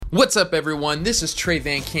What's up, everyone? This is Trey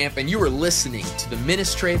Van Camp, and you are listening to the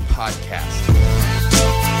Ministry Podcast.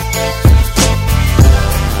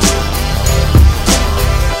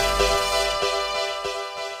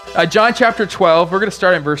 John chapter 12, we're going to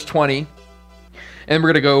start in verse 20, and we're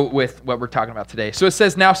going to go with what we're talking about today. So it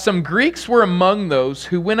says, "Now some Greeks were among those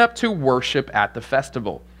who went up to worship at the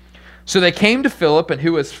festival. So they came to Philip, and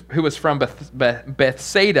who was from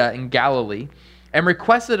Bethsaida in Galilee, and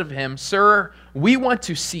requested of him, 'Sir, we want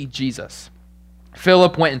to see Jesus.'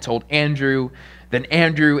 Philip went and told Andrew. Then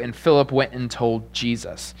Andrew and Philip went and told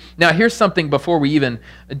Jesus." Now, here's something before we even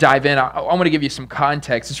dive in. I want to give you some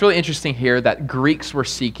context. It's really interesting here that Greeks were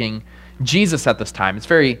seeking Jesus at this time. It's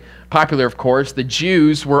very popular, of course. The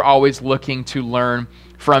Jews were always looking to learn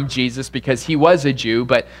from Jesus because he was a Jew,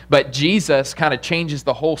 but Jesus kind of changes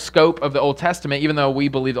the whole scope of the Old Testament, even though we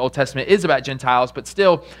believe the Old Testament is about Gentiles, but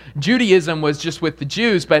still Judaism was just with the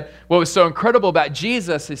Jews. But what was so incredible about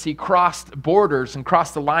Jesus is he crossed borders and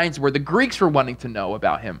crossed the lines where the Greeks were wanting to know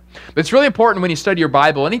about him. But it's really important when you study your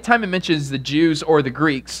Bible, anytime it mentions the Jews or the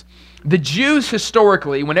Greeks, the Jews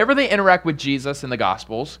historically, whenever they interact with Jesus in the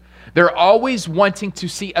Gospels, they're always wanting to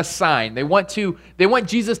see a sign. They want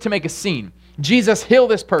Jesus to make a scene. Jesus, heal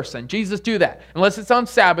this person. Jesus, do that. Unless it's on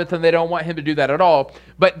Sabbath, and they don't want him to do that at all.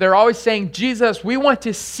 But they're always saying, Jesus, we want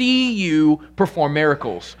to see you perform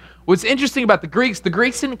miracles. What's interesting about the Greeks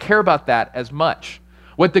didn't care about that as much.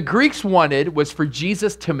 What the Greeks wanted was for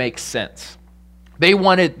Jesus to make sense.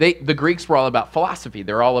 The Greeks were all about philosophy.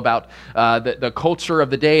 They're all about the culture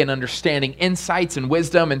of the day and understanding insights and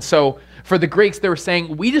wisdom. And so for the Greeks, they were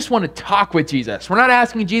saying, we just want to talk with Jesus. We're not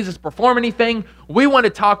asking Jesus to perform anything. We want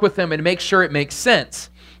to talk with him and make sure it makes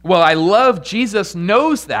sense. Well, I love Jesus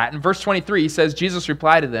knows that. In verse 23, he says, Jesus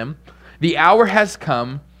replied to them, "The hour has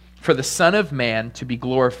come for the Son of Man to be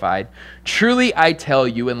glorified. Truly I tell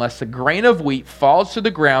you, unless a grain of wheat falls to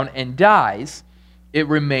the ground and dies, it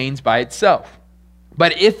remains by itself.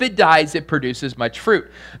 But if it dies, it produces much fruit.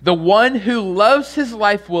 The one who loves his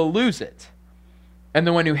life will lose it, and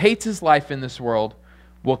the one who hates his life in this world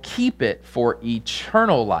will keep it for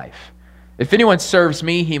eternal life. If anyone serves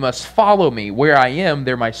me, he must follow me. Where I am,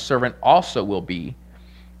 there my servant also will be.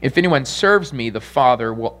 If anyone serves me, the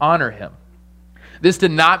Father will honor him." This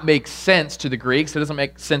did not make sense to the Greeks. It doesn't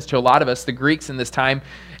make sense to a lot of us. The Greeks in this time,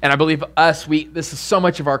 and I believe us, this is so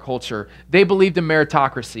much of our culture. They believed in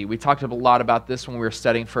meritocracy. We talked a lot about this when we were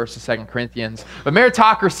studying 1st and 2nd Corinthians. But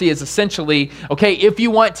meritocracy is essentially, okay, if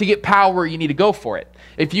you want to get power, you need to go for it.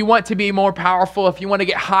 If you want to be more powerful, if you want to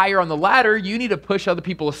get higher on the ladder, you need to push other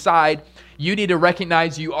people aside. You need to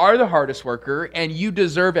recognize you are the hardest worker and you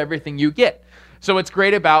deserve everything you get. So what's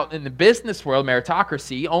great about, in the business world,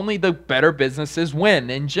 meritocracy, only the better businesses win.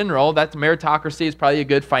 In general, that meritocracy is probably a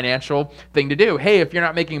good financial thing to do. Hey, if you're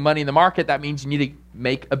not making money in the market, that means you need to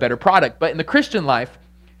make a better product. But in the Christian life,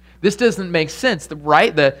 this doesn't make sense,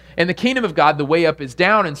 right? In the kingdom of God, the way up is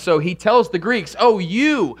down. And so he tells the Greeks, oh,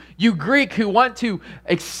 you Greek who want to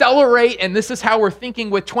accelerate, and this is how we're thinking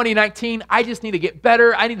with 2019, I just need to get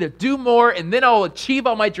better, I need to do more, and then I'll achieve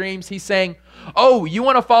all my dreams. He's saying, oh, you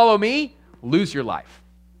want to follow me? Lose your life.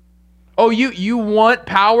 Oh, you want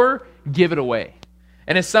power? Give it away.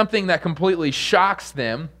 And it's something that completely shocks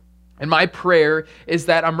them. And my prayer is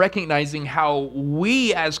that I'm recognizing how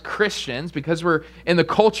we as Christians, because we're in the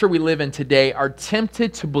culture we live in today, are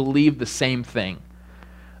tempted to believe the same thing.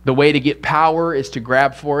 The way to get power is to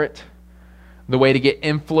grab for it. The way to get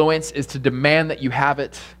influence is to demand that you have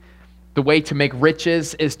it. The way to make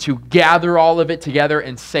riches is to gather all of it together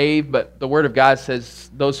and save. But the Word of God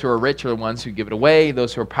says those who are rich are the ones who give it away.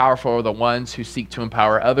 Those who are powerful are the ones who seek to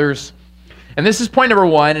empower others. And this is point number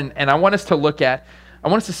one, and I want us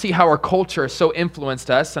to see how our culture has so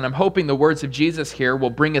influenced us. And I'm hoping the words of Jesus here will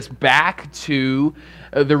bring us back to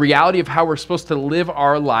the reality of how we're supposed to live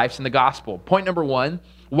our lives in the gospel. Point number one,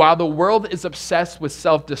 while the world is obsessed with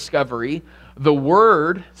self-discovery, the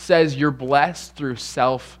Word says you're blessed through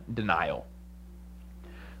self-denial.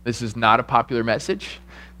 This is not a popular message.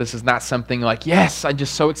 This is not something like, yes, I'm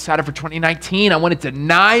just so excited for 2019. I want to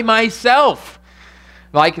deny myself.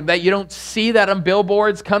 Like that you don't see that on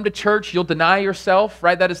billboards, come to church, you'll deny yourself,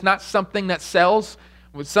 right? That is not something that sells.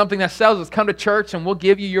 Something that sells is come to church and we'll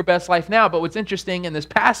give you your best life now. But what's interesting in this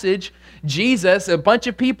passage, Jesus, a bunch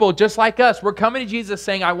of people just like us, we're coming to Jesus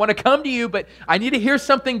saying, I want to come to you, but I need to hear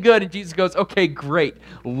something good. And Jesus goes, okay, great.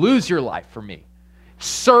 Lose your life for me.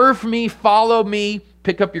 Serve me, follow me,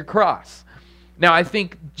 pick up your cross. Now, I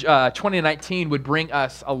think 2019 would bring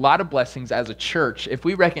us a lot of blessings as a church if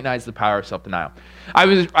we recognize the power of self-denial. I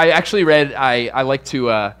like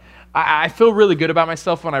to I feel really good about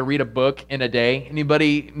myself when I read a book in a day.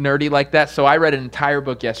 Anybody nerdy like that? So I read an entire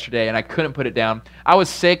book yesterday, and I couldn't put it down. I was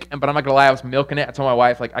sick, but I'm not going to lie, I was milking it. I told my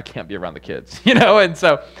wife, like, I can't be around the kids, And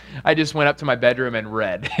so I just went up to my bedroom and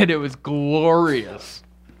read, and it was glorious.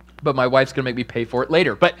 But my wife's going to make me pay for it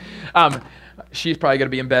later. But she's probably going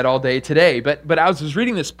to be in bed all day today. But I was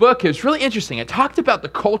reading this book. It was really interesting. It talked about the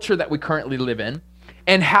culture that we currently live in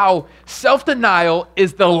and how self-denial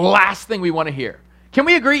is the last thing we want to hear. Can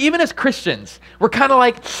we agree? Even as Christians, we're kind of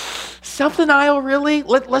like, self-denial, really?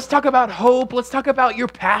 Let's talk about hope. Let's talk about your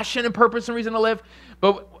passion and purpose and reason to live.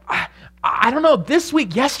 But I don't know,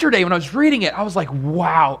 yesterday when I was reading it, I was like,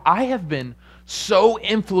 wow, I have been so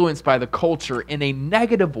influenced by the culture in a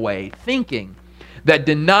negative way, thinking that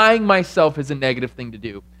denying myself is a negative thing to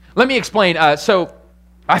do. Let me explain. So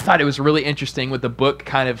I thought it was really interesting what the book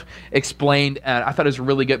kind of explained. I thought it was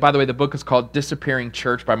really good. By the way, the book is called Disappearing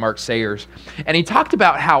Church by Mark Sayers. And he talked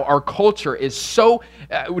about how our culture is so,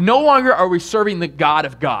 no longer are we serving the God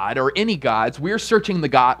of God or any gods. We are serving the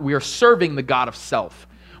God of self.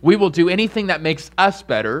 We will do anything that makes us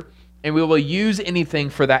better, and we will use anything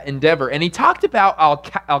for that endeavor. And he talked about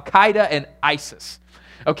Al-Qaeda and ISIS.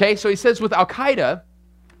 Okay, so he says with Al-Qaeda,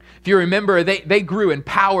 if you remember, they grew in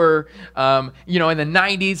power, in the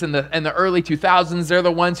 90s and the early 2000s. They're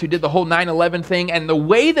the ones who did the whole 9/11 thing. And the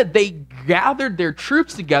way that they gathered their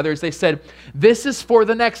troops together is they said, this is for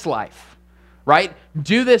the next life, right?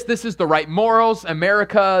 Do this. This is the right morals.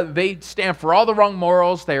 America, they stand for all the wrong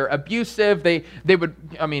morals. They're abusive.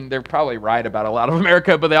 They're probably right about a lot of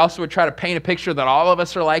America, but they also would try to paint a picture that all of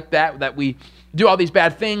us are like that we do all these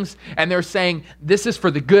bad things, and they're saying, this is for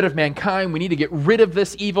the good of mankind. We need to get rid of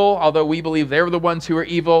this evil, although we believe they're the ones who are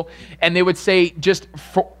evil. And they would say, just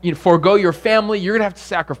forego your family. You're going to have to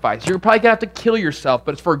sacrifice. You're probably going to have to kill yourself,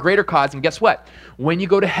 but it's for a greater cause. And guess what? When you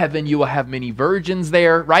go to heaven, you will have many virgins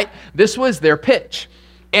there, right? This was their pitch.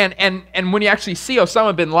 And when you actually see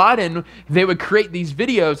Osama bin Laden, they would create these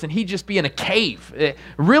videos, and he'd just be in a cave.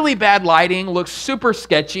 Really bad lighting, looks super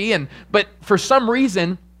sketchy, but for some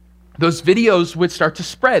reason, those videos would start to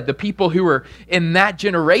spread. The people who were in that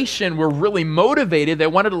generation were really motivated. They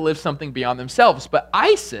wanted to live something beyond themselves. But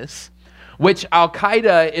ISIS, which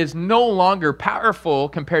Al-Qaeda is no longer powerful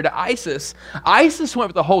compared to ISIS went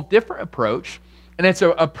with a whole different approach. And it's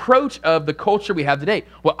an approach of the culture we have today.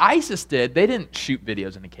 What ISIS did, they didn't shoot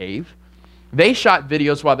videos in a cave. They shot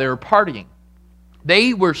videos while they were partying.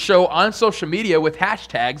 They were shown on social media with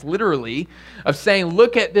hashtags, literally, of saying,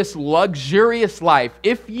 look at this luxurious life.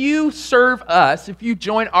 If you serve us, if you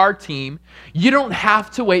join our team, you don't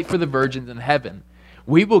have to wait for the virgins in heaven.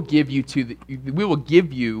 We will give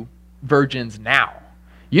you virgins now.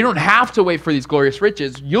 You don't have to wait for these glorious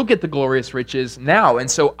riches. You'll get the glorious riches now.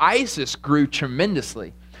 And so ISIS grew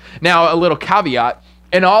tremendously. Now, a little caveat,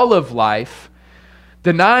 in all of life,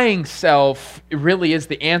 denying self really is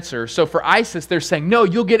the answer. So for ISIS, they're saying, no,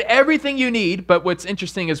 you'll get everything you need. But what's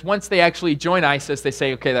interesting is once they actually join ISIS, they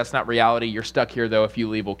say, okay, that's not reality. You're stuck here, though. If you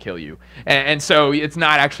leave, we'll kill you. And so it's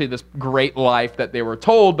not actually this great life that they were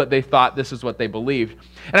told, but they thought this is what they believed.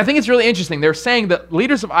 And I think it's really interesting. They're saying that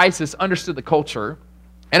leaders of ISIS understood the culture.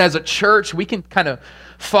 And as a church, we can kind of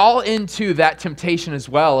fall into that temptation as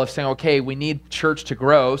well of saying, okay, we need church to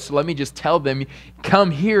grow, so let me just tell them,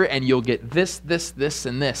 come here and you'll get this, this, this,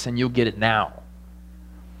 and this, and you'll get it now.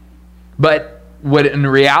 But what in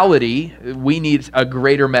reality, we need a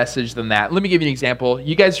greater message than that. Let me give you an example.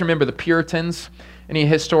 You guys remember the Puritans? Any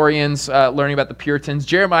historians learning about the Puritans?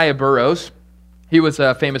 Jeremiah Burroughs. He was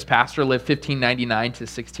a famous pastor, lived 1599 to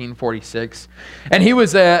 1646. And he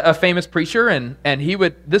was a famous preacher, and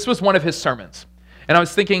this was one of his sermons. And I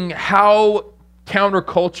was thinking, how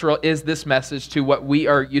countercultural is this message to what we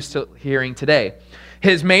are used to hearing today?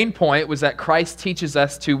 His main point was that Christ teaches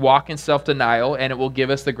us to walk in self-denial, and it will give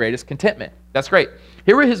us the greatest contentment. That's great.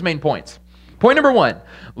 Here were his main points. Point number 1,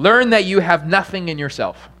 learn that you have nothing in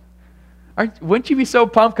yourself. Wouldn't you be so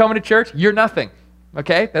pumped coming to church? You're nothing.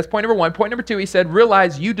 Okay, that's point number 1. Point number 2, he said,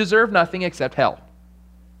 realize you deserve nothing except hell.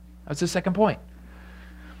 That's his second point.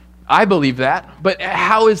 I believe that, but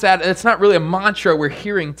how is that? It's not really a mantra we're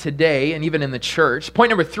hearing today, and even in the church. Point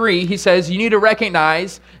number 3, he says, you need to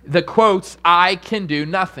recognize the quotes, I can do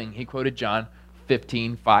nothing. He quoted John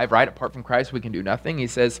 15:5, right? Apart from Christ, we can do nothing. He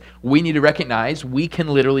says, we need to recognize we can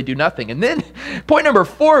literally do nothing. And then point number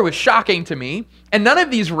 4 was shocking to me, and none of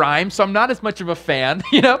these rhyme, so I'm not as much of a fan,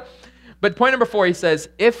 But point number 4, he says,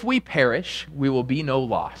 if we perish, we will be no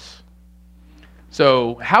loss.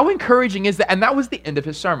 So how encouraging is that? And that was the end of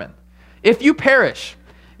his sermon. If you perish,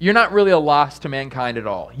 you're not really a loss to mankind at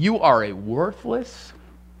all. You are a worthless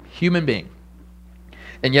human being.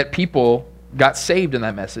 And yet people got saved in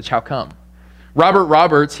that message. How come? Robert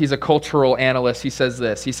Roberts, he's a cultural analyst. He says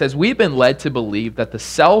this. He says, we've been led to believe that the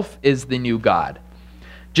self is the new God.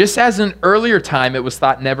 Just as in earlier time it was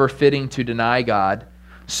thought never fitting to deny God,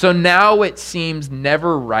 so now it seems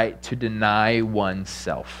never right to deny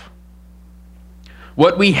oneself.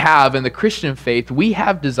 What we have in the Christian faith, we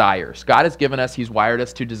have desires. God has given us, he's wired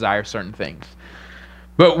us to desire certain things.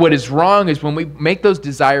 But what is wrong is when we make those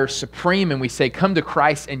desires supreme and we say, come to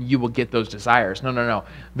Christ and you will get those desires. No.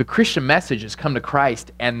 The Christian message is come to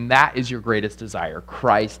Christ and that is your greatest desire,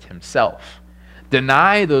 Christ himself.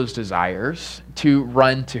 Deny those desires to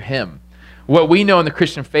run to him. What we know in the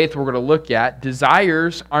Christian faith we're going to look at,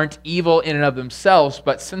 desires aren't evil in and of themselves,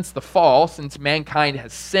 but since the fall, since mankind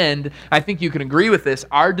has sinned, I think you can agree with this,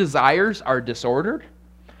 our desires are disordered.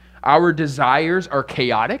 Our desires are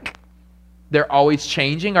chaotic. They're always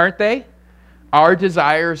changing, aren't they? Our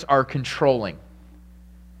desires are controlling.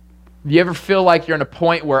 Do you ever feel like you're in a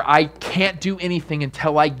point where I can't do anything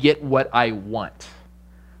until I get what I want?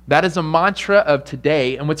 That is a mantra of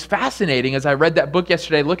today. And what's fascinating, as I read that book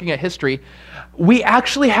yesterday, looking at history, we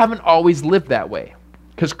actually haven't always lived that way.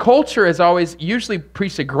 Because culture has always usually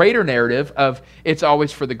preached a greater narrative of it's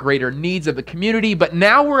always for the greater needs of the community. But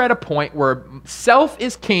now we're at a point where self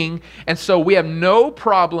is king. And so we have no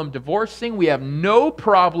problem divorcing. We have no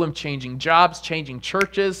problem changing jobs, changing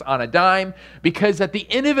churches on a dime. Because at the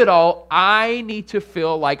end of it all, I need to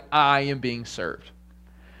feel like I am being served.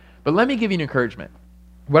 But let me give you an encouragement.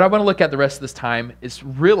 What I want to look at the rest of this time is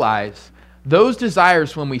realize those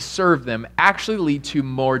desires, when we serve them, actually lead to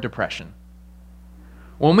more depression.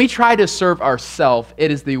 When we try to serve ourselves, it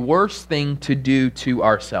is the worst thing to do to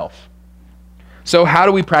ourselves. So how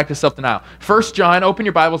do we practice self-denial? 1 John, open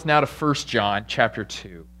your Bibles now to 1 John chapter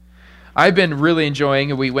 2. I've been really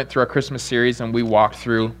enjoying, we went through our Christmas series and we walked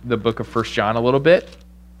through the book of 1 John a little bit.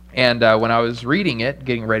 And when I was reading it,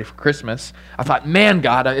 getting ready for Christmas, I thought, man,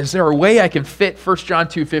 God, is there a way I can fit 1 John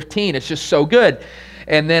 2:15? It's just so good.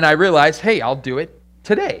 And then I realized, hey, I'll do it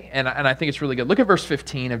today. And I think it's really good. Look at verse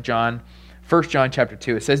 15 of 1 John chapter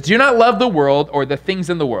 2. It says, do not love the world or the things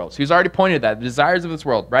in the world. So he's already pointed at that, the desires of this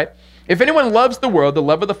world, right? If anyone loves the world, the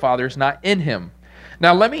love of the Father is not in him.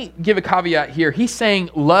 Now, let me give a caveat here. He's saying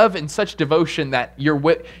love in such devotion that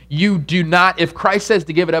you do not, if Christ says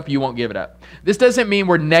to give it up, you won't give it up. This doesn't mean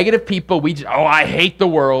we're negative people. I hate the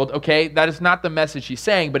world, okay? That is not the message he's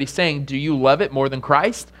saying, but he's saying, do you love it more than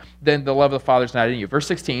Christ? Then the love of the Father is not in you. Verse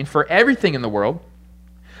 16, for everything in the world,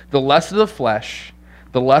 the lust of the flesh,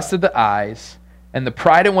 the lust of the eyes, and the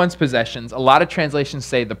pride of one's possessions, a lot of translations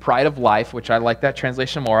say the pride of life, which I like that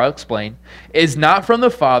translation more, I'll explain, is not from the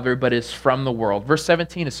Father, but is from the world. Verse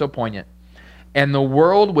 17 is so poignant. And the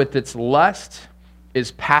world with its lust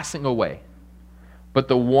is passing away, but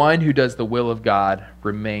the one who does the will of God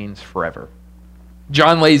remains forever.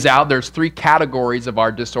 John lays out there's three categories of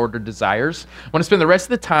our disordered desires. I want to spend the rest of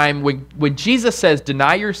the time when Jesus says,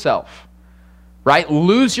 deny yourself, right?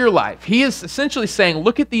 Lose your life. He is essentially saying,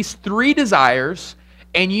 look at these three desires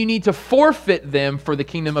and you need to forfeit them for the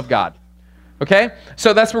kingdom of God. Okay?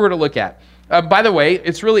 So that's what we're going to look at. By the way,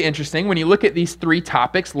 it's really interesting. When you look at these three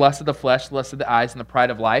topics, lust of the flesh, lust of the eyes, and the pride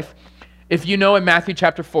of life, if you know in Matthew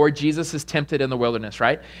chapter 4, Jesus is tempted in the wilderness,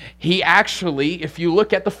 right? He actually, if you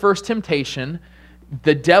look at the first temptation,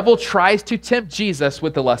 the devil tries to tempt Jesus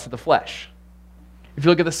with the lust of the flesh. If you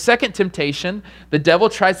look at the second temptation, the devil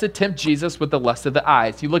tries to tempt Jesus with the lust of the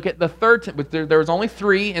eyes. You look at the third, there was only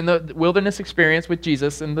three in the wilderness experience with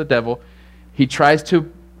Jesus and the devil. He tries to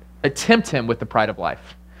tempt him with the pride of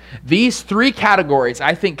life. These three categories,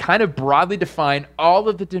 I think, kind of broadly define all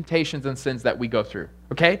of the temptations and sins that we go through.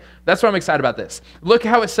 Okay? That's why I'm excited about this. Look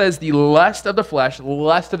how it says the lust of the flesh,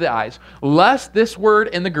 lust of the eyes. Lust, this word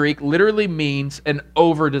in the Greek, literally means an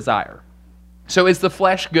over-desire. So is the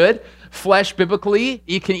flesh good? Flesh, biblically,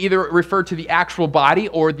 it can either refer to the actual body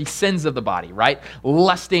or the sins of the body, right?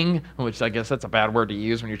 Lusting, which I guess that's a bad word to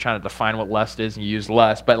use when you're trying to define what lust is and you use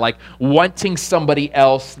lust, but like wanting somebody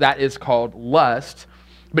else, that is called lust.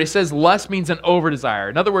 But it says lust means an over-desire.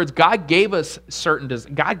 In other words, God gave us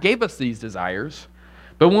these desires,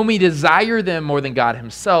 but when we desire them more than God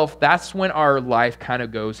himself, that's when our life kind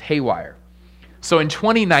of goes haywire. So in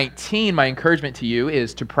 2019, my encouragement to you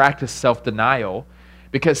is to practice self-denial,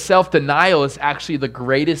 because self-denial is actually the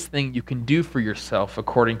greatest thing you can do for yourself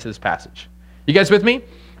according to this passage. You guys with me?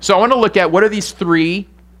 So I want to look at what are these three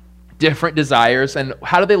different desires and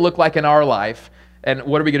how do they look like in our life and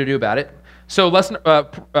what are we going to do about it? So lesson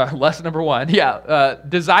number one,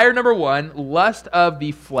 desire number one, lust of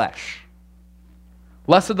the flesh.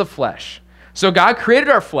 Lust of the flesh. So God created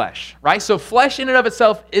our flesh, right? So flesh in and of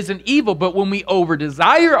itself isn't evil, but when we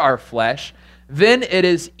over-desire our flesh, then it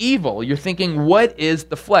is evil. You're thinking, what is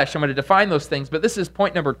the flesh? I'm going to define those things, but this is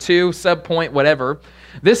point number 2, subpoint, whatever.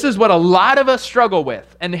 This is what a lot of us struggle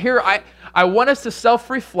with. And here I want us to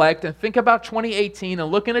self-reflect and think about 2018 and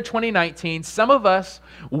look into 2019. Some of us,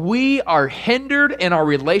 we are hindered in our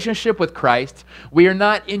relationship with Christ. We are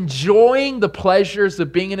not enjoying the pleasures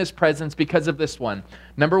of being in His presence because of this one.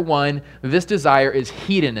 Number 1, this desire is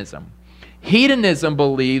hedonism. Hedonism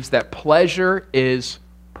believes that pleasure is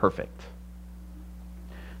perfect.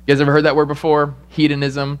 You guys ever heard that word before?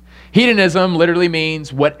 Hedonism. Hedonism literally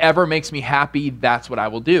means whatever makes me happy, that's what I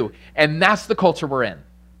will do. And that's the culture we're in.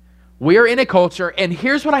 We're in a culture, and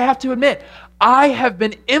here's what I have to admit. I have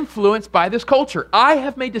been influenced by this culture. I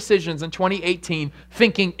have made decisions in 2018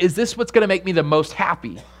 thinking, is this what's going to make me the most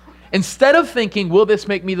happy? Instead of thinking, will this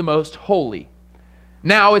make me the most holy?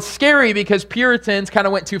 Now, it's scary because Puritans kind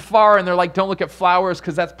of went too far and they're like, don't look at flowers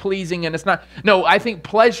because that's pleasing and it's not. No, I think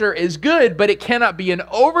pleasure is good, but it cannot be an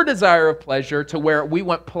over-desire of pleasure to where we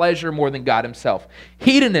want pleasure more than God Himself.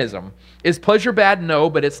 Hedonism. Is pleasure bad? No,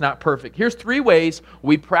 but it's not perfect. Here's 3 ways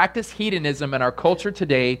we practice hedonism in our culture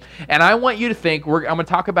today, and I want you to think, I'm going to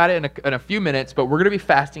talk about it in a few minutes, but we're going to be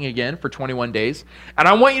fasting again for 21 days, and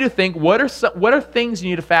I want you to think, what are things you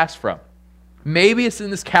need to fast from? Maybe it's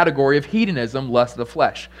in this category of hedonism, lust of the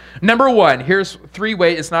flesh. Number 1, here's 3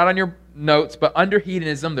 ways. It's not on your notes, but under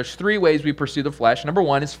hedonism, there's 3 ways we pursue the flesh. Number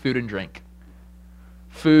 1 is food and drink.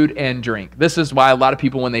 Food and drink. This is why a lot of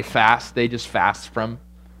people, when they fast, they just fast from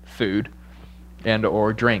food and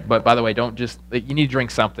or drink. But by the way, you need to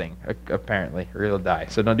drink something, apparently, or you'll die.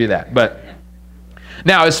 So don't do that. But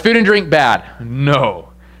now, is food and drink bad? No.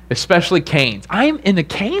 Especially Cane's. I'm into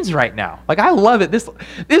Cane's right now. Like, I love it. This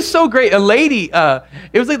is so great. A lady,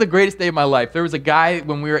 it was like the greatest day of my life. There was a guy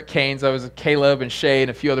when we were at Cane's. I was with Caleb and Shay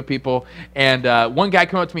and a few other people. And one guy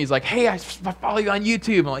came up to me. He's like, hey, I follow you on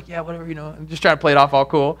YouTube. I'm like, yeah, whatever, I'm just trying to play it off all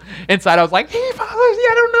cool. Inside, I was like, he follows you.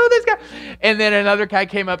 I don't know this guy. And then another guy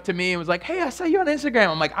came up to me and was like, hey, I saw you on Instagram.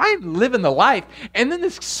 I'm like, I'm living the life. And then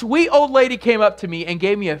this sweet old lady came up to me and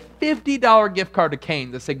gave me a $50 gift card to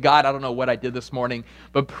Cane's. I said, God, I don't know what I did this morning,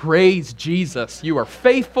 but praise Jesus, you are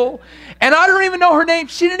faithful. And I don't even know her name.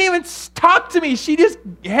 She didn't even talk to me. She just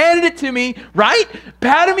handed it to me, right?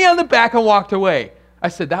 Patted me on the back and walked away. I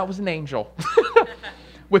said, that was an angel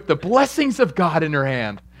with the blessings of God in her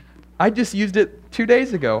hand. I just used it 2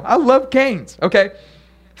 days ago. I love Cane's. Okay.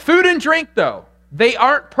 Food and drink, though, they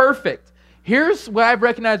aren't perfect. Here's what I've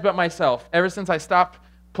recognized about myself ever since I stopped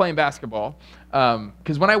playing basketball.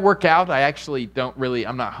 Because when I work out, I actually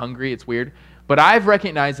I'm not hungry. It's weird. But I've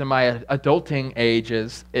recognized in my adulting age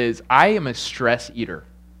is I am a stress eater.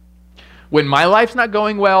 When my life's not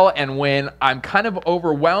going well and when I'm kind of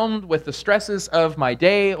overwhelmed with the stresses of my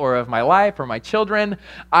day or of my life or my children,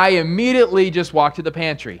 I immediately just walk to the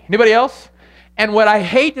pantry. Anybody else? And what I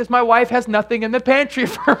hate is my wife has nothing in the pantry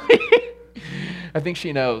for me. I think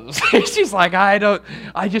she knows. She's like,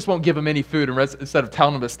 I just won't give him any food instead of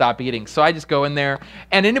telling him to stop eating. So I just go in there.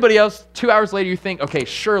 And anybody else, 2 hours later, you think, okay,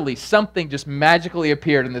 surely something just magically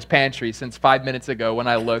appeared in this pantry since 5 minutes ago when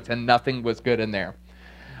I looked and nothing was good in there.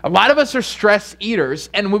 A lot of us are stress eaters,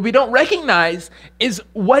 and what we don't recognize is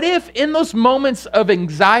what if in those moments of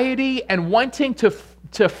anxiety and wanting to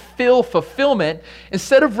feel fulfillment,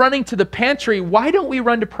 instead of running to the pantry, why don't we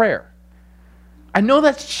run to prayer? I know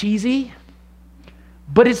that's cheesy,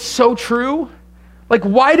 but it's so true. Like,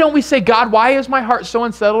 why don't we say, God, why is my heart so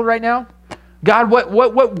unsettled right now? God, what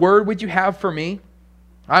word would you have for me?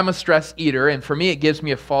 I'm a stress eater, and for me, it gives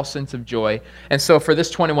me a false sense of joy. And so for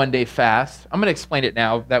this 21-day fast, I'm going to explain it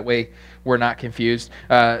now. That way we're not confused.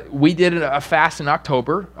 We did a fast in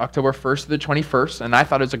October 1st to the 21st, and I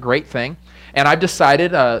thought it was a great thing. And I've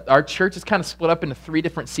decided our church is kind of split up into 3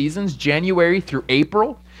 different seasons. January through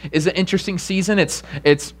April is an interesting season.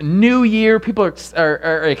 It's New Year. People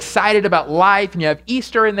are excited about life, and you have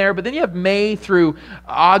Easter in there. But then you have May through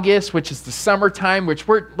August, which is the summertime, which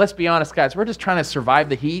let's be honest, guys, we're just trying to survive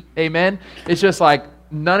the heat. Amen? It's just like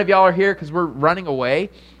none of y'all are here because we're running away.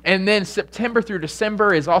 And then September through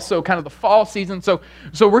December is also kind of the fall season. So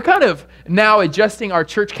we're kind of now adjusting our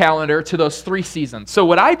church calendar to those 3 seasons. So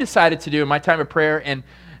what I decided to do in my time of prayer, and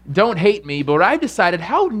don't hate me, but what I decided,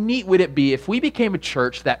 how neat would it be if we became a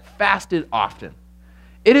church that fasted often?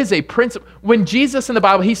 It is a principle. When Jesus in the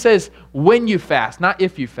Bible, he says, when you fast, not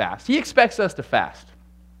if you fast. He expects us to fast.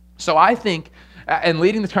 So I think, and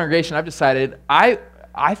leading the congregation, I've decided, I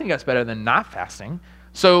think that's better than not fasting.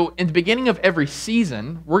 So in the beginning of every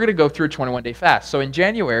season, we're going to go through a 21-day fast. So in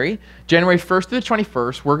January 1st to the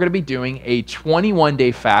 21st, we're going to be doing a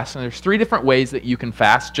 21-day fast. And there's 3 different ways that you can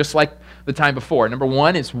fast, just like the time before. Number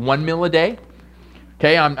 1 is 1 meal a day.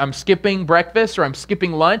 Okay, I'm skipping breakfast or I'm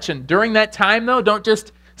skipping lunch, and during that time though, don't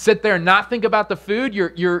just sit there and not think about the food.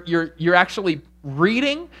 You're actually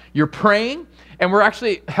reading, you're praying, and we're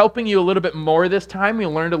actually helping you a little bit more this time. We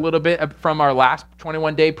learned a little bit from our last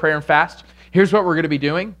 21-day prayer and fast. Here's what we're going to be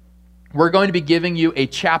doing. We're going to be giving you a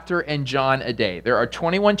chapter in John a day. There are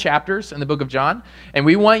 21 chapters in the book of John, and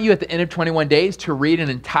we want you at the end of 21 days to read an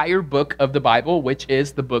entire book of the Bible, which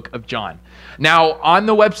is the book of John. Now, on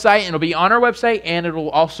the website, it'll be on our website, and it'll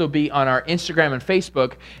also be on our Instagram and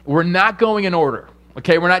Facebook. We're not going in order.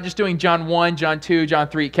 Okay, we're not just doing John 1, John 2, John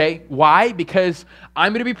 3, okay? Why? Because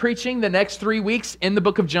I'm going to be preaching the next 3 weeks in the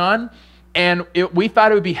book of John, and we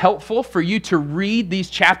thought it would be helpful for you to read these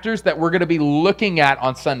chapters that we're going to be looking at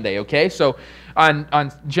on Sunday, okay? So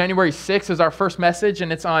on January 6th is our first message,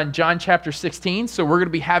 and it's on John chapter 16. So we're going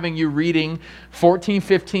to be having you reading 14,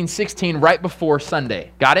 15, 16 right before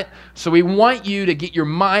Sunday. Got it? So we want you to get your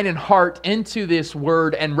mind and heart into this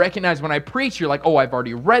word and recognize when I preach, you're like, oh, I've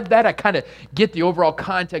already read that. I kind of get the overall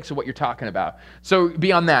context of what you're talking about. So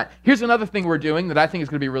beyond that, here's another thing we're doing that I think is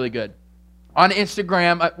going to be really good. On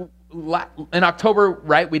Instagram, in October,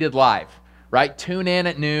 right, we did live, right? Tune in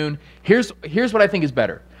at noon. Here's what I think is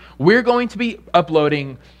better. We're going to be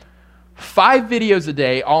uploading 5 videos a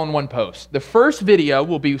day, all in one post. The first video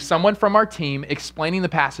will be someone from our team explaining the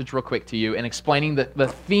passage real quick to you and explaining the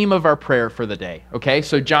theme of our prayer for the day, okay?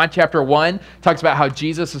 So John chapter 1 talks about how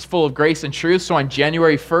Jesus is full of grace and truth. So on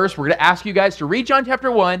January 1st, we're going to ask you guys to read John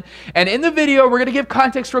chapter 1. And in the video, we're going to give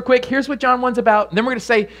context real quick. Here's what John 1's about. And then we're going to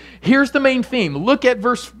say, here's the main theme. Look at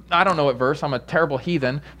verse, I don't know what verse. I'm a terrible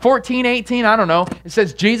heathen. 14, 18, I don't know. It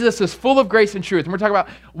says Jesus is full of grace and truth. And we're talking about,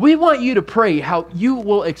 we want you to pray how you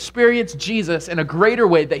will experience Jesus in a greater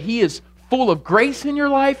way, that he is full of grace in your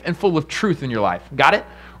life and full of truth in your life. Got it?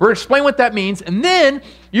 We're going to explain what that means. And then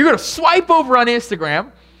you're going to swipe over on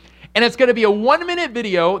Instagram, and it's going to be a 1-minute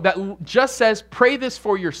video that just says, pray this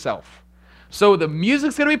for yourself. So the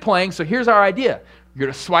music's going to be playing. So here's our idea. You're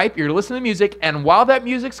going to swipe, you're going to listen to the music, and while that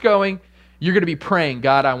music's going, you're going to be praying,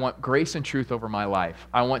 God, I want grace and truth over my life.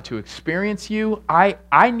 I want to experience you.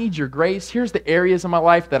 I need your grace. Here's the areas of my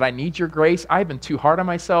life that I need your grace. I've been too hard on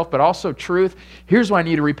myself, but also truth. Here's why I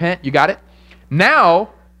need to repent. You got it? Now,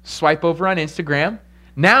 swipe over on Instagram.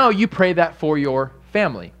 Now you pray that for your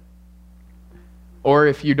family. Or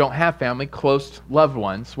if you don't have family, close loved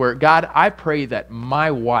ones, where, God, I pray that my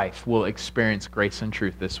wife will experience grace and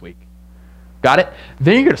truth this week. Got it?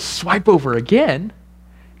 Then you're going to swipe over again,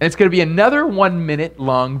 and it's going to be another 1-minute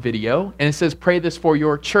long video, and it says, pray this for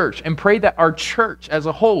your church, and pray that our church as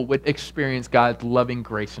a whole would experience God's loving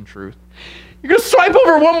grace and truth. You're going to swipe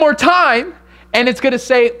over one more time, and it's going to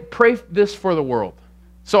say, pray this for the world.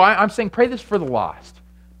 So I'm saying, pray this for the lost.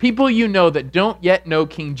 People you know that don't yet know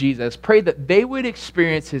King Jesus, pray that they would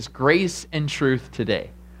experience his grace and truth today.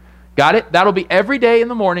 Got it? That'll be every day in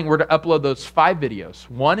the morning. We're to upload those 5 videos.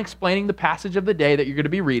 One explaining the passage of the day that you're going to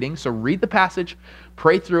be reading. So read the passage,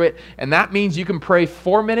 pray through it, and that means you can pray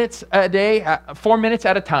 4 minutes a day, 4 minutes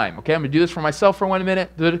at a time. Okay, I'm going to do this for myself for 1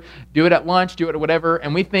 minute, do it at lunch, do it at whatever,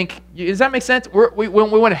 and we think, does that make sense? We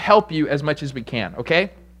want to help you as much as we can, okay?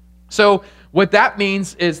 So what that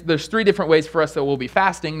means is there's 3 different ways for us that we'll be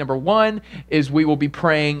fasting. Number 1 is we will be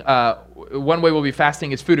praying, one way we'll be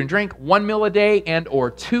fasting is food and drink, 1 meal a day and or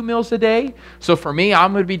 2 meals a day. So for me,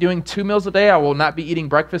 I'm going to be doing 2 meals a day. I will not be eating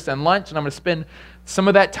breakfast and lunch, and I'm going to spend some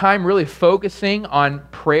of that time really focusing on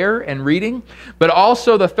prayer and reading. But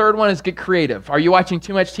also the third one is get creative. Are you watching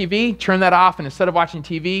too much TV? Turn that off, and instead of watching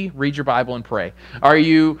TV, read your Bible and pray. Are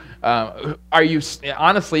you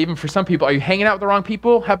honestly, even for some people, are you hanging out with the wrong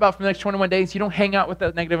people? How about for the next 21 days, you don't hang out with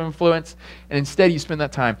that negative influence, and instead you spend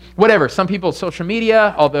that time. Whatever. Some people, social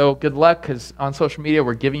media, although good luck, because on social media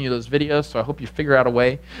we're giving you those videos, so I hope you figure out a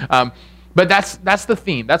way. But that's the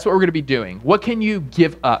theme. That's what we're going to be doing. What can you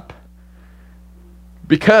give up?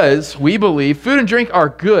 Because we believe food and drink are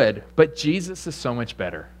good, but Jesus is so much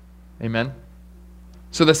better. Amen?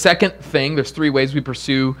 So the second thing, there's 3 ways we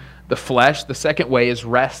pursue the flesh. The second way is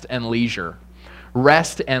rest and leisure.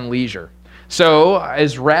 Rest and leisure. So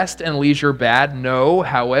is rest and leisure bad? No.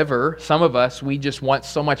 However, some of us, we just want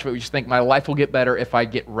so much of it. We just think my life will get better if I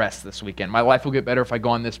get rest this weekend. My life will get better if I go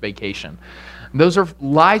on this vacation. Those are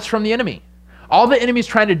lies from the enemy. All the enemy is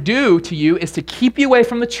trying to do to you is to keep you away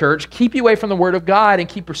from the church, keep you away from the Word of God, and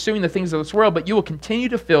keep pursuing the things of this world, but you will continue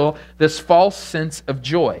to feel this false sense of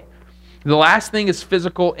joy. The last thing is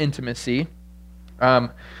physical intimacy. I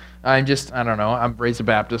don't know, I'm raised a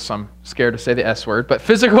Baptist, so I'm scared to say the S word, but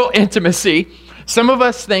physical intimacy. Some of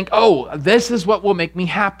us think, oh, this is what will make me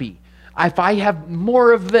happy. If I have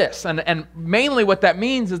more of this, and mainly what that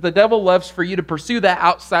means is the devil loves for you to pursue that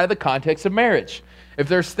outside of the context of marriage. If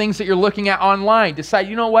there's things that you're looking at online, decide,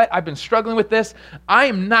 you know what? I've been struggling with this. I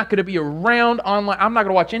am not going to be around online. I'm not going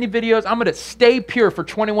to watch any videos. I'm going to stay pure for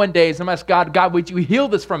 21 days. I'm ask God, would you heal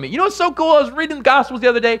this from me? You know what's so cool? I was reading the Gospels the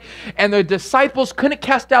other day, and the disciples couldn't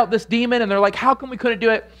cast out this demon, and they're like, how come we couldn't do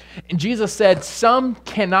it? And Jesus said, some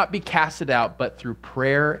cannot be casted out but through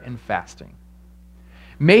prayer and fasting.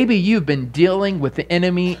 Maybe you've been dealing with the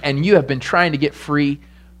enemy and you have been trying to get free.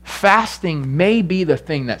 Fasting may be the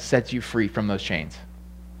thing that sets you free from those chains.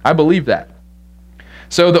 I believe that.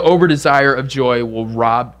 So the over-desire of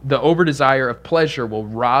pleasure will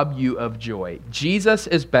rob you of joy. Jesus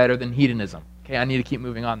is better than hedonism. Okay, I need to keep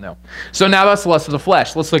moving on though. So now that's lust of the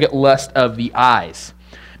flesh. Let's look at lust of the eyes.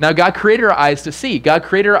 Now, God created our eyes to see. God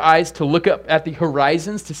created our eyes to look up at the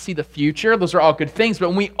horizons, to see the future. Those are all good things. But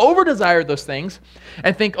when we over-desire those things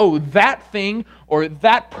and think, oh, that thing or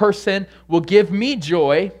that person will give me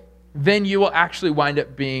joy, then you will actually wind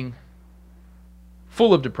up being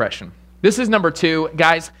full of depression. This is number 2.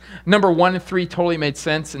 Guys, number 1 and 3 totally made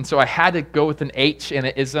sense, and so I had to go with an H and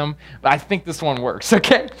an ism, but I think this one works,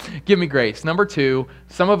 okay? Give me grace. Number 2,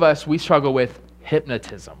 some of us, we struggle with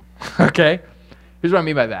hypnotism, okay? Here's what I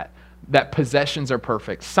mean by that. That possessions are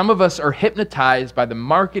perfect. Some of us are hypnotized by the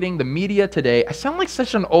marketing, the media today. I sound like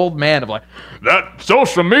such an old man of like, that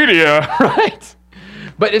social media, right?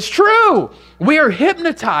 But it's true. We are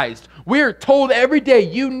hypnotized. We are told every day,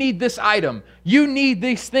 you need this item. You need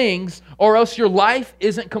these things, or else your life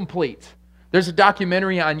isn't complete. There's a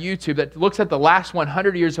documentary on YouTube that looks at the last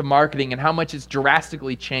 100 years of marketing and how much it's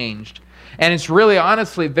drastically changed. And it's really,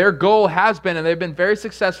 honestly, their goal has been, and they've been very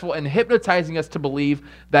successful in hypnotizing us to believe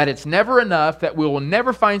that it's never enough, that we will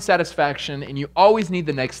never find satisfaction, and you always need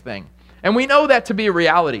the next thing. And we know that to be a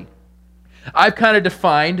reality. I've kind of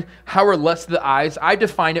defined how we're lust of the eyes. I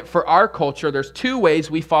define it for our culture. There's 2 ways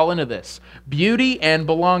we fall into this: beauty and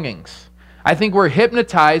belongings. I think we're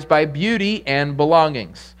hypnotized by beauty and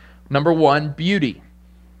belongings. Number 1, beauty.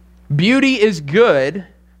 Beauty is good,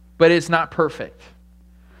 but it's not perfect.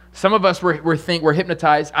 Some of us we're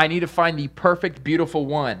hypnotized. I need to find the perfect, beautiful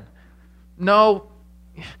one. No.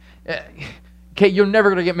 Okay, you're never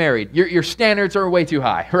going to get married. Your standards are way too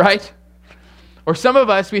high, right? Or some of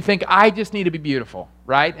us, we think, I just need to be beautiful,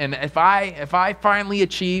 right? And if I finally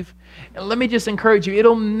achieve, let me just encourage you,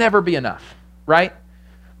 it'll never be enough, right?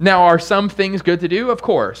 Now, are some things good to do? Of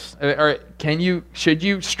course. Or should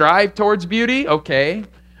you strive towards beauty? Okay.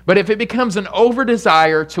 But if it becomes an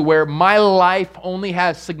over-desire to where my life only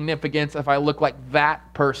has significance if I look like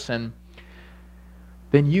that person,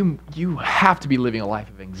 then you have to be living a life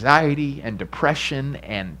of anxiety and depression,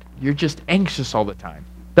 and you're just anxious all the time.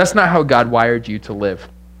 That's not how God wired you to live.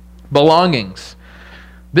 Belongings.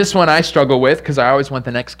 This one I struggle with because I always want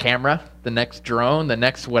the next camera, the next drone, the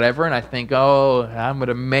next whatever, and I think, oh, I'm going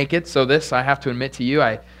to make it. So this, I have to admit to you,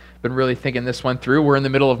 I've been really thinking this one through. We're in the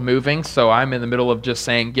middle of moving, so I'm in the middle of just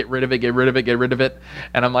saying, get rid of it, get rid of it, get rid of it.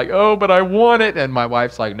 And I'm like, oh, but I want it. And my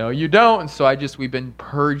wife's like, no, you don't. And so we've been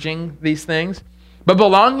purging these things. But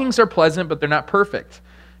belongings are pleasant, but they're not perfect.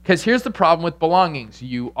 Because here's the problem with belongings.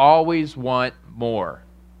 You always want more.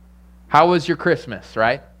 How was your Christmas,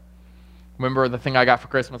 right? Remember the thing I got for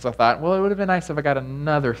Christmas? I thought, well, it would have been nice if I got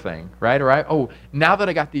another thing, right? Or now that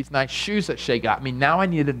I got these nice shoes that Shay got me, now I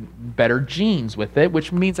needed better jeans with it,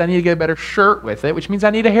 which means I need to get a better shirt with it, which means I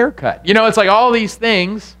need a haircut. You know, it's like all these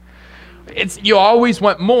things. You always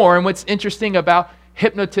want more. And what's interesting about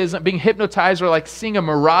hypnotism, being hypnotized, or like seeing a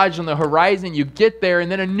mirage on the horizon, you get there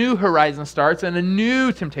and then a new horizon starts and a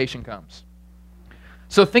new temptation comes.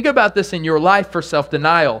 So think about this in your life for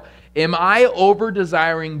self-denial. Am I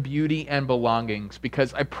over-desiring beauty and belongings?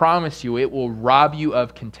 Because I promise you, it will rob you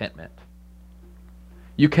of contentment.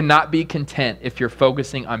 You cannot be content if you're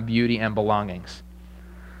focusing on beauty and belongings.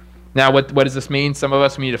 Now, what does this mean? Some of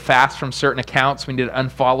us, we need to fast from certain accounts. We need to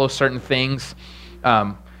unfollow certain things.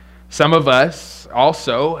 Some of us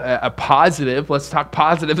also, a positive, let's talk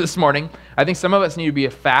positive this morning. I think some of us need to be a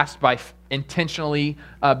fast by intentionally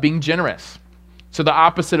being generous. So the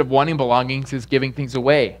opposite of wanting belongings is giving things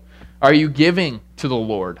away. Are you giving to the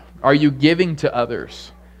Lord? Are you giving to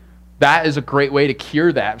others? That is a great way to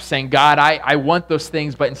cure that. Saying, God, I want those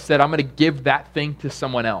things, but instead I'm going to give that thing to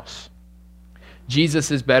someone else. Jesus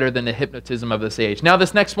is better than the hypnotism of this age. Now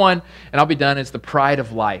this next one, and I'll be done, is the pride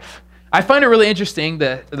of life. I find it really interesting,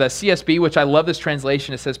 the CSB, which I love this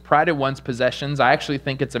translation, it says pride in one's possessions. I actually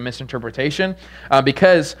think it's a misinterpretation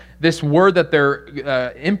because this word that they're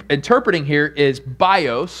interpreting here is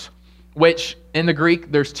bios, which in the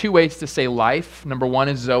Greek, there's 2 ways to say life. Number 1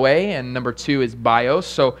 is zoe, and number 2 is bios.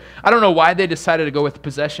 So I don't know why they decided to go with the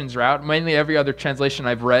possessions route. Mainly every other translation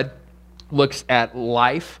I've read looks at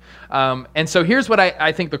life. And so here's what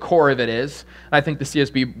I think the core of it is. I think the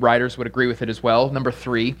CSB writers would agree with it as well. Number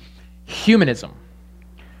 3, humanism.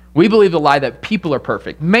 We believe the lie that people are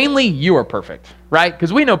perfect. Mainly you are perfect, right?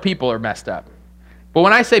 Because we know people are messed up. But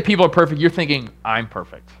when I say people are perfect, you're thinking, I'm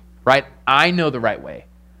perfect, right? I know the right way.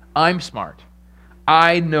 I'm smart.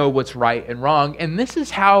 I know what's right and wrong. And this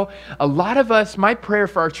is how a lot of us, my prayer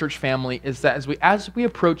for our church family is that as we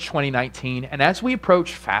approach 2019 and as we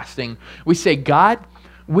approach fasting, we say, God,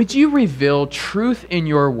 would you reveal truth in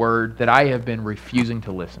your word that I have been refusing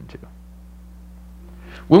to listen to?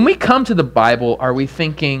 When we come to the Bible, are we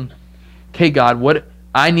thinking, okay, God,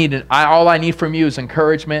 all I need from you is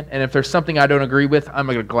encouragement, and if there's something I don't agree with, I'm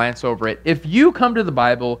going to glance over it. If you come to the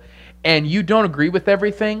Bible and you don't agree with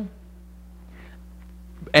everything,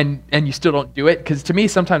 and you still don't do it, because to me,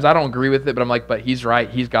 sometimes I don't agree with it, but I'm like, but he's right,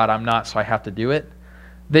 he's God, I'm not, so I have to do it,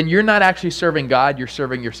 then you're not actually serving God, you're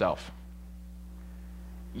serving yourself.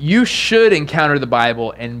 You should encounter the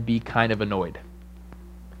Bible and be kind of annoyed.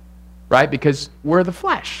 Right? Because we're the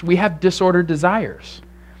flesh. We have disordered desires.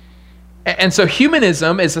 And so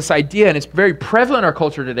humanism is this idea, and it's very prevalent in our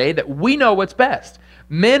culture today, that we know what's best.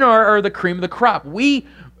 Men are the cream of the crop. We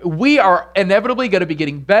are inevitably going to be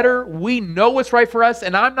getting better. We know what's right for us,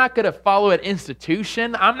 and I'm not going to follow an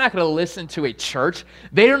institution. I'm not going to listen to a church.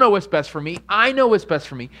 They don't know what's best for me. I know what's best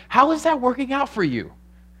for me. How is that working out for you?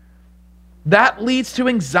 That leads to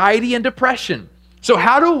anxiety and depression. So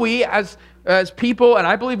how do we, as people, and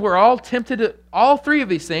I believe we're all tempted to all 3 of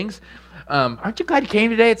these things. Aren't you glad you came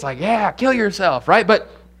today? It's like, yeah, kill yourself, right? But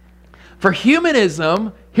for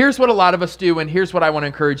humanism, here's what a lot of us do, and here's what I want to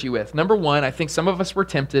encourage you with. Number 1, I think some of us were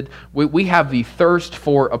tempted. We have the thirst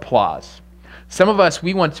for applause. Some of us,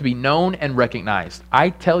 we want to be known and recognized. I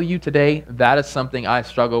tell you today, that is something I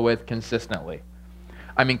struggle with consistently.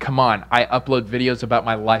 I mean, come on. I upload videos about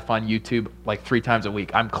my life on YouTube like 3 times a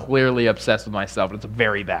week. I'm clearly obsessed with myself. It's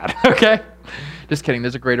very bad, okay? Just kidding.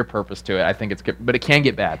 There's a greater purpose to it. I think it's good, but it can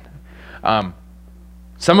get bad.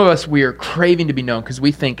 Some of us, we are craving to be known because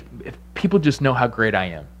we think if people just know how great I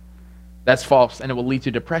am. That's false, and it will lead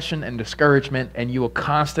to depression and discouragement, and you will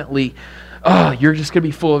constantly, you're just going to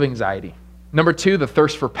be full of anxiety. Number 2, the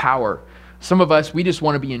thirst for power. Some of us, we just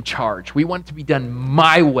want to be in charge. We want it to be done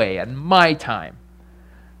my way and my time.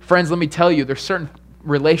 Friends, let me tell you, there's certain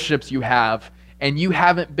relationships you have, and you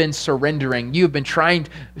haven't been surrendering. You've been trying.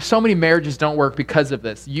 So many marriages don't work because of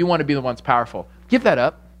this. You want to be the one that's powerful. Give that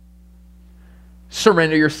up.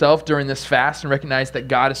 Surrender yourself during this fast and recognize that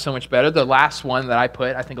God is so much better. The last one that I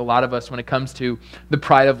put, I think a lot of us, when it comes to the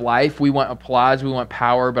pride of life, we want applause, we want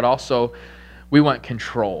power, but also we want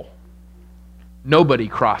control. Nobody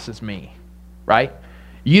crosses me, right?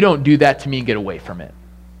 You don't do that to me and get away from it.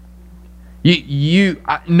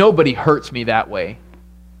 Nobody hurts me that way.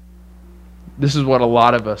 This is what a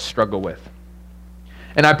lot of us struggle with.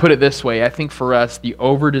 And I put it this way, I think for us, the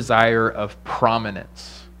over-desire of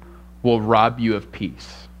prominence will rob you of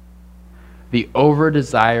peace. The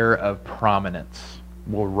over-desire of prominence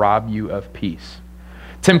will rob you of peace.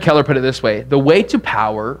 Tim Keller put it this way, the way to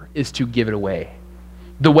power is to give it away.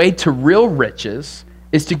 The way to real riches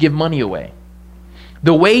is to give money away.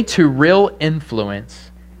 The way to real influence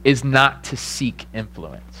is not to seek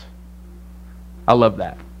influence. I love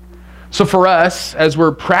that. So for us, as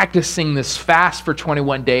we're practicing this fast for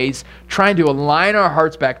 21 days, trying to align our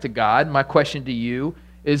hearts back to God, my question to you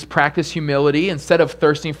is practice humility. Instead of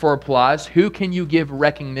thirsting for applause, who can you give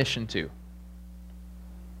recognition to?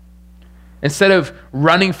 Instead of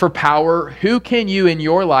running for power, who can you in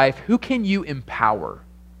your life, who can you empower?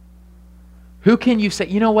 Who can you say,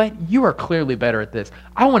 you know what, you are clearly better at this.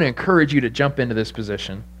 I want to encourage you to jump into this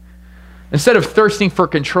position. Instead of thirsting for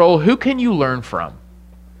control, who can you learn from?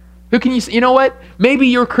 Who can you say, you know what, maybe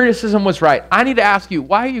your criticism was right. I need to ask you,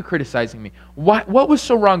 why are you criticizing me? What was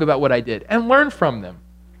so wrong about what I did? And learn from them.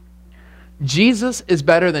 Jesus is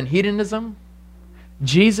better than hedonism.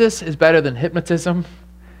 Jesus is better than hypnotism.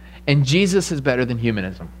 And Jesus is better than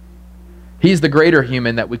humanism. He's the greater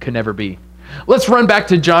human that we could never be. Let's run back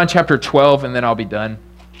to John chapter 12 and then I'll be done.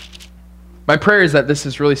 My prayer is that this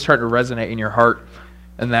is really starting to resonate in your heart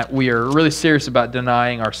and that we are really serious about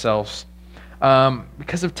denying ourselves.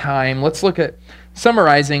 Because of time, let's look at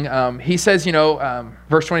summarizing. He says,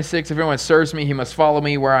 verse 26, if anyone serves me, he must follow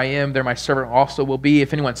me. Where I am, there my servant also will be.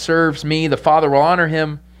 If anyone serves me, the Father will honor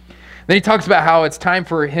him. Then he talks about how it's time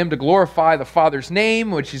for him to glorify the Father's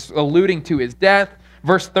name, which is alluding to his death.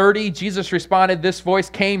 Verse 30, Jesus responded, this voice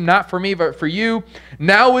came not for me, but for you.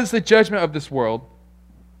 Now is the judgment of this world.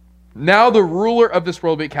 Now the ruler of this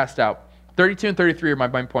world will be cast out. 32 and 33 are my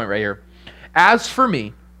main point right here. As for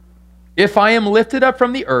me, If I am lifted up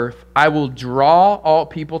from the earth, I will draw all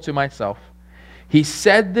people to myself. He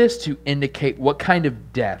said this to indicate what kind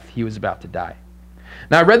of death he was about to die.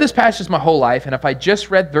 Now, I read this passage my whole life, and if I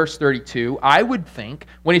just read verse 32, I would think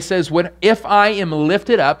when he says, if I am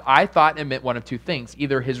lifted up, I thought it meant one of two things,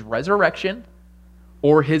 either his resurrection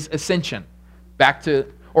or his ascension,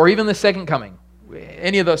 or even the second coming,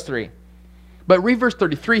 any of those three. But read verse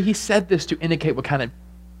 33, he said this to indicate what kind of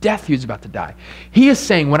death he was about to die. He is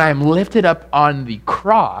saying, when I am lifted up on the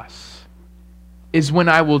cross is when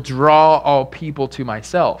I will draw all people to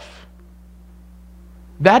myself.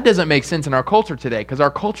 That doesn't make sense in our culture today because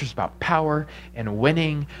our culture is about power and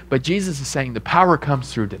winning. But Jesus is saying the power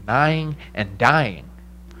comes through denying and dying.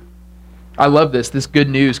 I love this. This good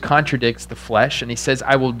news contradicts the flesh. And he says,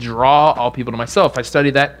 I will draw all people to myself. I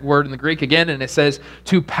studied that word in the Greek again, and it says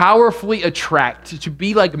to powerfully attract, to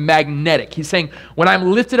be like magnetic. He's saying, when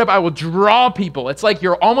I'm lifted up, I will draw people. It's like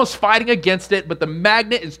you're almost fighting against it, but the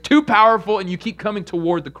magnet is too powerful and you keep coming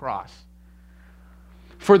toward the cross.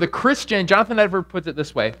 For the Christian, Jonathan Edwards puts it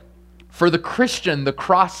this way, for the Christian, the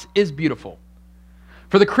cross is beautiful.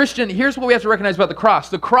 For the Christian, here's what we have to recognize about the cross.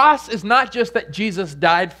 The cross is not just that Jesus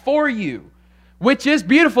died for you, which is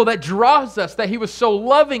beautiful, that draws us, that he was so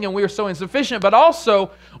loving and we were so insufficient, but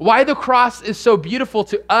also why the cross is so beautiful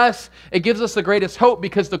to us. It gives us the greatest hope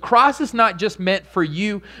because the cross is not just meant for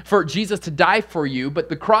you, for Jesus to die for you, but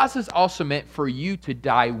the cross is also meant for you to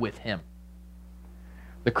die with him.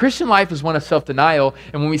 The Christian life is one of self-denial,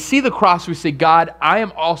 and when we see the cross, we say, God, I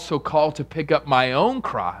am also called to pick up my own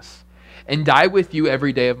cross and die with you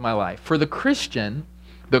every day of my life. For the Christian,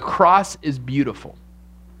 the cross is beautiful.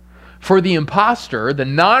 For the imposter, the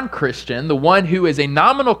non-Christian, the one who is a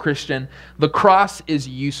nominal Christian, the cross is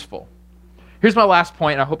useful. Here's my last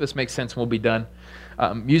point, and I hope this makes sense and we'll be done.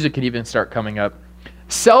 Music can even start coming up.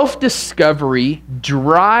 Self-discovery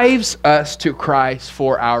drives us to Christ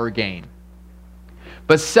for our gain.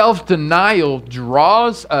 But self-denial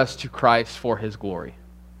draws us to Christ for his glory.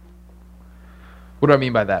 What do I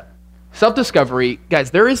mean by that? Self-discovery,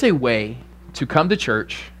 guys, there is a way to come to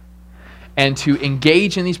church and to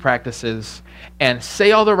engage in these practices and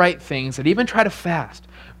say all the right things and even try to fast,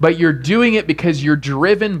 but you're doing it because you're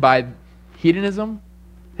driven by hedonism,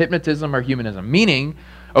 hypnotism, or humanism. Meaning,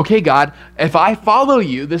 okay, God, if I follow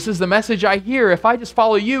you, this is the message I hear. If I just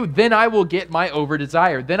follow you, then I will get my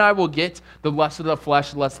over-desire. Then I will get the lust of the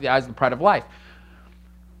flesh, the lust of the eyes, and the pride of life.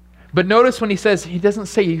 But notice when he says, he doesn't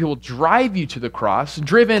say he will drive you to the cross.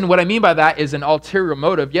 Driven, what I mean by that is an ulterior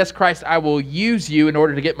motive. Yes, Christ, I will use you in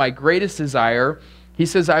order to get my greatest desire. He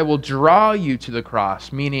says, I will draw you to the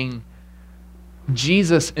cross, meaning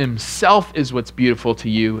Jesus himself is what's beautiful to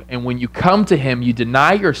you. And when you come to him, you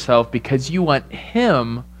deny yourself because you want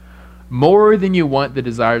him more than you want the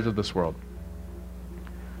desires of this world.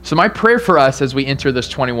 So my prayer for us as we enter this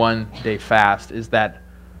 21-day fast is that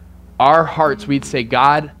our hearts, we'd say,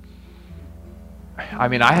 God,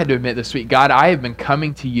 I had to admit this week, God, I have been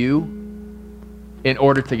coming to you in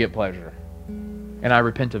order to get pleasure. And I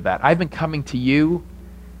repent of that. I've been coming to you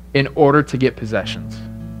in order to get possessions.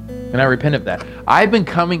 And I repent of that. I've been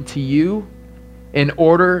coming to you in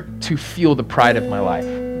order to feel the pride of my life.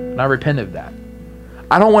 And I repent of that.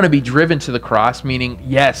 I don't want to be driven to the cross, meaning,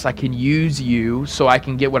 yes, I can use you so I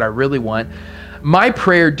can get what I really want. My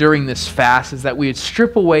prayer during this fast is that we would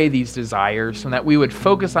strip away these desires and that we would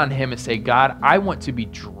focus on him and say, God, I want to be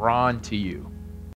drawn to you.